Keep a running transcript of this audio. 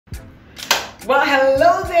Well,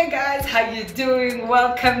 hello there guys, how you doing?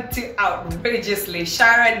 Welcome to Outrageously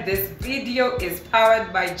Sharon. This video is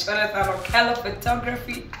powered by Jonathan Okello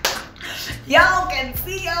Photography. Y'all can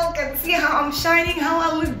see how I'm shining, how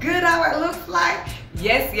I look good, how I look fly.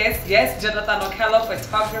 Yes, Jonathan Okello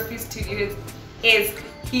Photography Studios is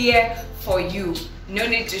here for you. No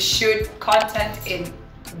need to shoot content in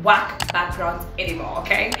whack backgrounds anymore,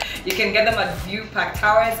 okay? You can get them at View Park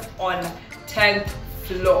Towers on 10th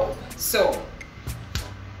floor. So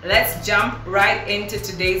let's jump right into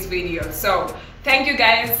today's video. So thank you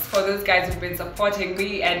guys for those guys who've been supporting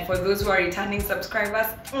me, and for those who are returning subscribers,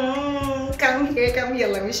 come here,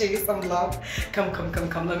 let me show you some love. Come,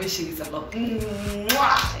 let me show you some love.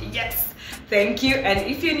 Yes, thank you. And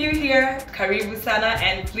if you're new here, karibu sana,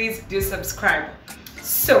 and please do subscribe.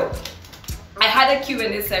 So I had a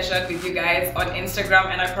Q&A session with you guys on Instagram,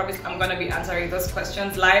 and I promised I'm gonna be answering those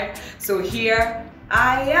questions live. So here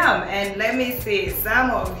I am, and let me say,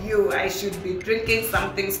 some of you, I should be drinking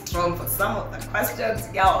something strong for some of the questions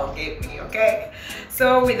y'all gave me, okay?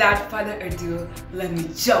 So without further ado, let me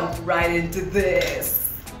jump right into this.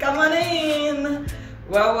 Come on in.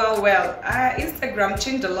 Well, Instagram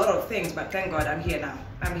changed a lot of things, but thank God I'm here now.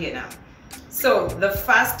 So the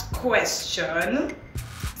first question,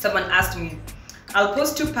 someone asked me, I'll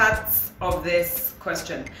post two parts of this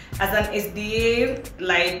question. As an SDA,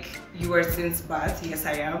 like you were since birth, yes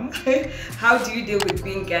I am. How do you deal with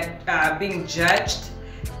being judged?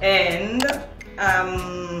 And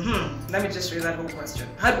let me just read that whole question.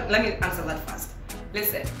 Let me answer that first.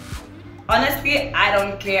 Listen, honestly, I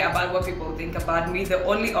don't care about what people think about me. The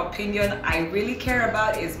only opinion I really care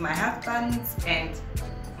about is my husband's and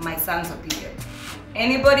my son's opinion.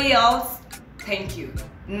 Anybody else, thank you.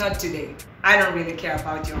 Not today. I don't really care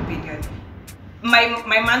about your opinion.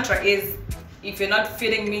 My mantra is, if you're not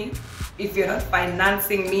feeding me, if you're not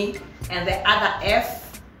financing me, and the other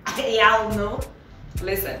F, y'all know,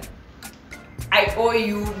 listen, I owe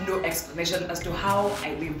you no explanation as to how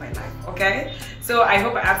I live my life, okay? So I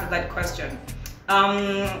hope I answered that question.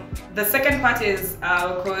 The second part is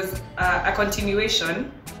a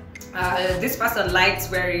continuation. This person likes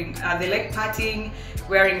wearing, they like partying,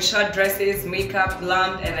 wearing short dresses, makeup,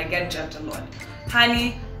 glammed, and I get judged a lot.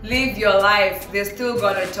 Honey, live your life. They're still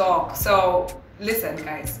gonna talk. So listen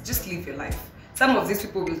guys, just live your life. Some of these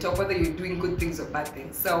people will talk whether you're doing good things or bad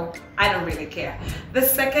things, so I don't really care. The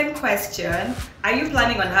second question, are you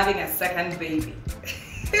planning on having a second baby?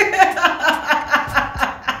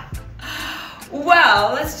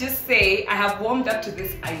 Well, let's just say I have warmed up to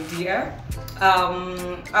this idea.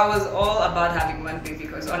 I was all about having one baby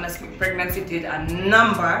because honestly, pregnancy did a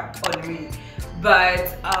number on me.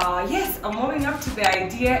 But yes, I'm warming up to the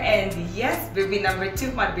idea, and yes, baby number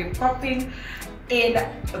 2 might be popping in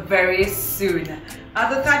very soon.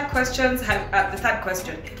 The third question, just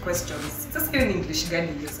in English,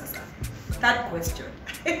 third question.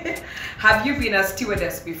 Have you been a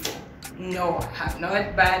stewardess before? No, I have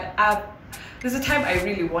not, but there's a time I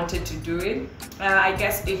really wanted to do it. I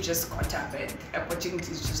guess it just caught up and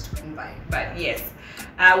opportunities just went by. But yes,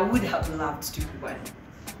 I would have loved to be one.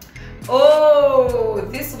 Oh,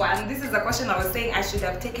 this is a question I was saying I should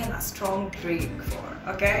have taken a strong drink for,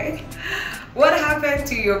 okay? What happened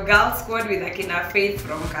to your girl squad with Akina Faith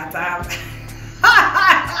from Qatar?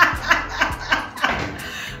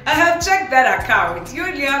 I have checked that account. You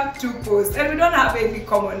only have 2 posts and we don't have any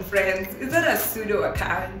common friends. Is that a pseudo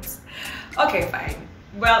account? Okay, fine.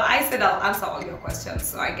 Well, I said I'll answer all your questions,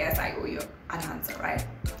 so I guess I owe you an answer, right?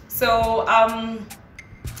 So,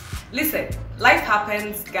 listen, life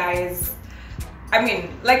happens, guys. I mean,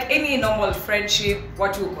 like any normal friendship,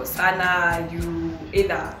 what you kosana, you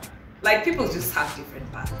either, like people just have different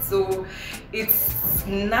paths. So it's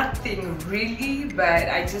nothing really, but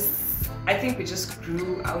I think we just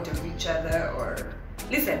grew out of each other, or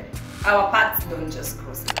listen, our paths don't just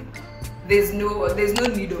cross. There's no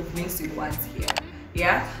need of mixing words here.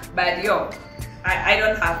 Yeah, but yo, I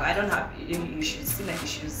don't have any issues.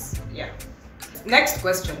 Yeah. Next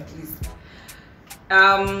question, please.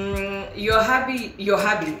 Your hubby,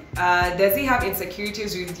 does he have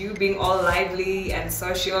insecurities with you being all lively and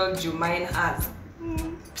social? Jumaine has.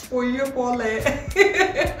 Oh, you Paul.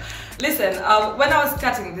 Listen, when I was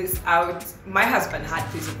starting this out, my husband had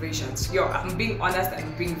reservations. Yo, I'm being honest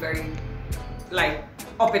and being very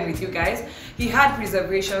open with you guys. He had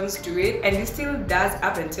reservations to it, and he still does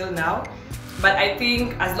up until now. But I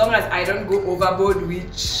think as long as I don't go overboard,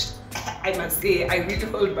 which I must say I really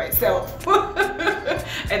hold myself.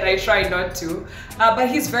 and I try not to. But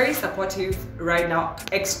he's very supportive right now,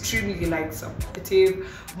 extremely like supportive.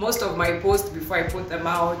 Most of my posts, before I put them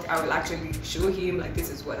out, I will actually show him like this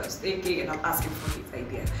is what I was thinking, and I'll ask him for his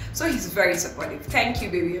idea. So he's very supportive. Thank you,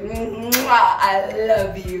 baby. I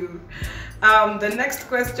love you. The next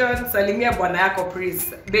question, salimia bwana yako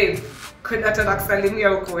please. Babe, kuna tena kusalimia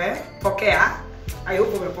huko pokea. I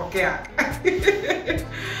hope umepokea.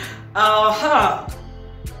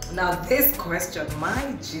 Now this question,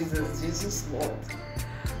 my Jesus Lord.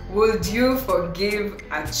 Would you forgive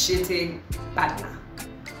a cheating partner?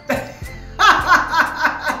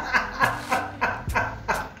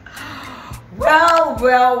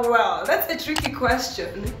 Well, that's a tricky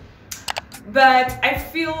question. But I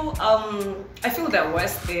feel there are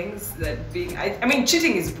worse things than being. I mean,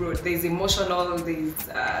 cheating is broad. There's emotional, there's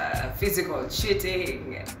physical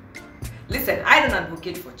cheating. Listen, I don't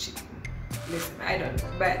advocate for cheating. Listen, I don't.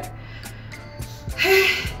 But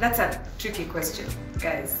that's a tricky question,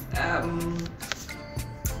 guys.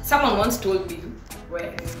 Someone once told me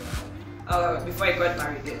when before I got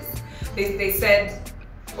married, they said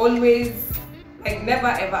always. Like, never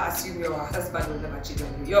ever assume your husband will never cheat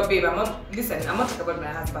on you. Yo, babe, I'm not talking about my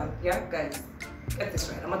husband. Yeah, guys, get this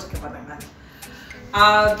right. I'm not talking about my man.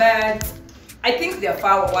 But I think there are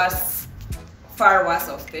far worse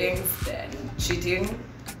of things than cheating.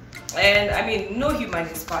 And I mean, no human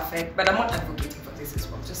is perfect, but I'm not advocating for this as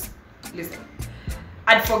well. Just listen.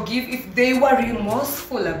 I'd forgive if they were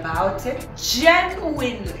remorseful about it,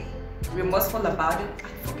 genuinely remorseful about it.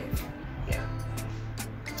 I'd forgive.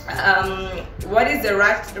 What is the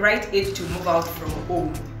right age to move out from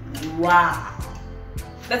home? Wow,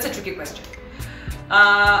 that's a tricky question.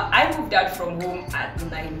 I moved out from home at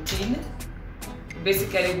 19,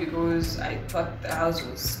 basically because I thought the house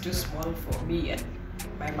was too small for me and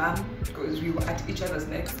my mom, because we were at each other's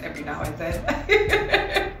necks every now and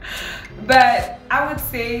then. But I would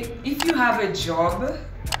say if you have a job,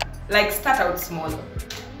 like, start out small.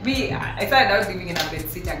 I started out living in a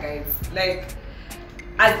bed-sitter, guys. Like,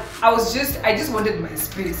 I just wanted my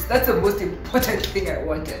space. That's the most important thing I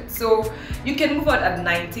wanted. So you can move out at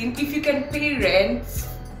 19. If you can pay rent,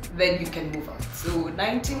 then you can move out. So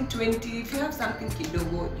 19, 20, if you have something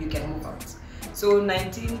kidogo, you can move out. So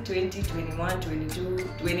 19, 20, 21, 22,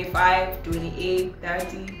 25, 28,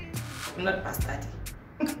 30. I'm not past 30.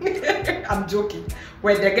 I'm joking.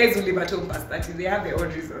 When the guys who live at home past 30, they have their own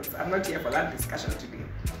reasons. I'm not here for that discussion today.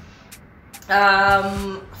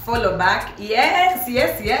 Follow back. Yes,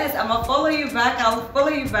 I'ma follow you back. I'll follow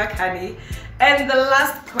you back, honey. And the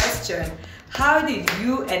last question, how did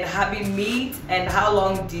you and hubby meet, and how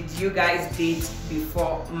long did you guys date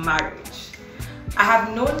before marriage? I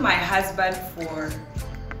have known my husband for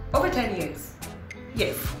over 10 years.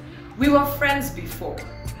 Yes, we were friends before,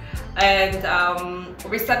 and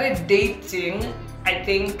we started dating, I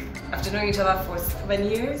think, after knowing each other for 7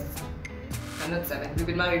 years. No, not 7, we've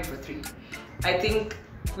been married for 3. I think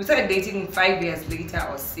we started dating 5 years later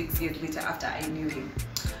or 6 years later after I knew him.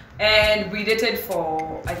 And we dated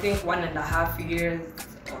for, I think, 1.5 years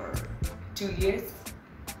or 2 years.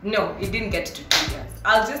 No, it didn't get to 2 years.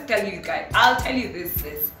 I'll just tell you guys, I'll tell you this,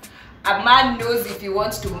 sis. A man knows if he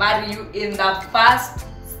wants to marry you in the first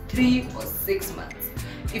 3 or 6 months.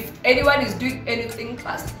 If anyone is doing anything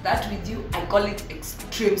past that with you, I call it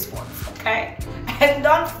extreme sports, okay? And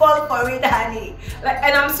don't fall for it, honey. Like,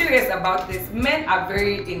 and I'm serious about this. Men are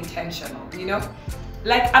very intentional, you know?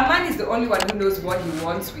 Like, a man is the only one who knows what he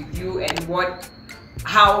wants with you and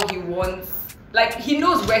how he wants, like, he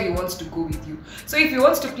knows where he wants to go with you. So if he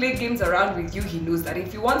wants to play games around with you, he knows that.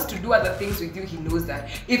 If he wants to do other things with you, he knows that.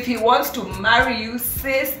 If he wants to marry you,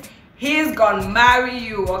 sis, he's gonna marry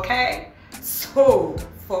you, okay? So,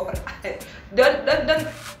 don't,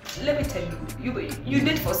 let me tell you, you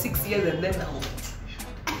did for 6 years and then now.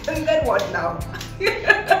 And then what now?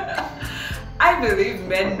 I believe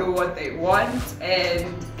men know what they want,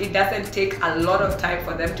 and it doesn't take a lot of time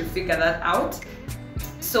for them to figure that out.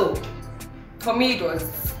 So for me it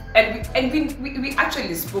was, and we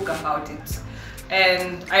actually spoke about it.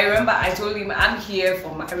 And I remember I told him, I'm here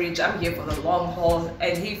for marriage, I'm here for the long haul,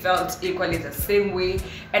 and he felt equally the same way.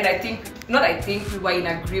 And we were in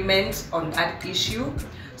agreement on that issue.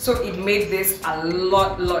 So it made this a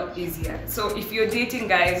lot easier. So if you're dating,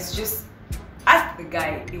 guys, just ask the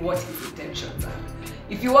guy what his intentions are.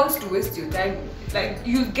 If he wants to waste your time, like,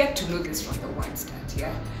 you get to know this from the one start,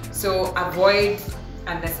 yeah? So avoid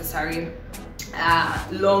unnecessary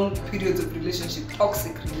long periods of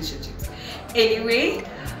toxic relationships. Anyway,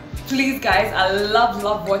 please guys, I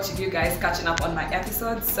love watching you guys catching up on my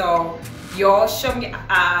episodes. So y'all show me,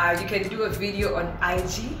 you can do a video on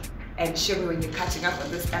IG and show me when you're catching up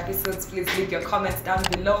on these episodes. Please leave your comments down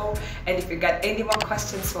below, and if you got any more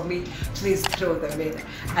questions for me, please throw them in.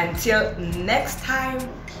 Until next time,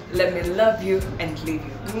 let me love you and leave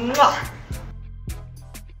you. Mwah!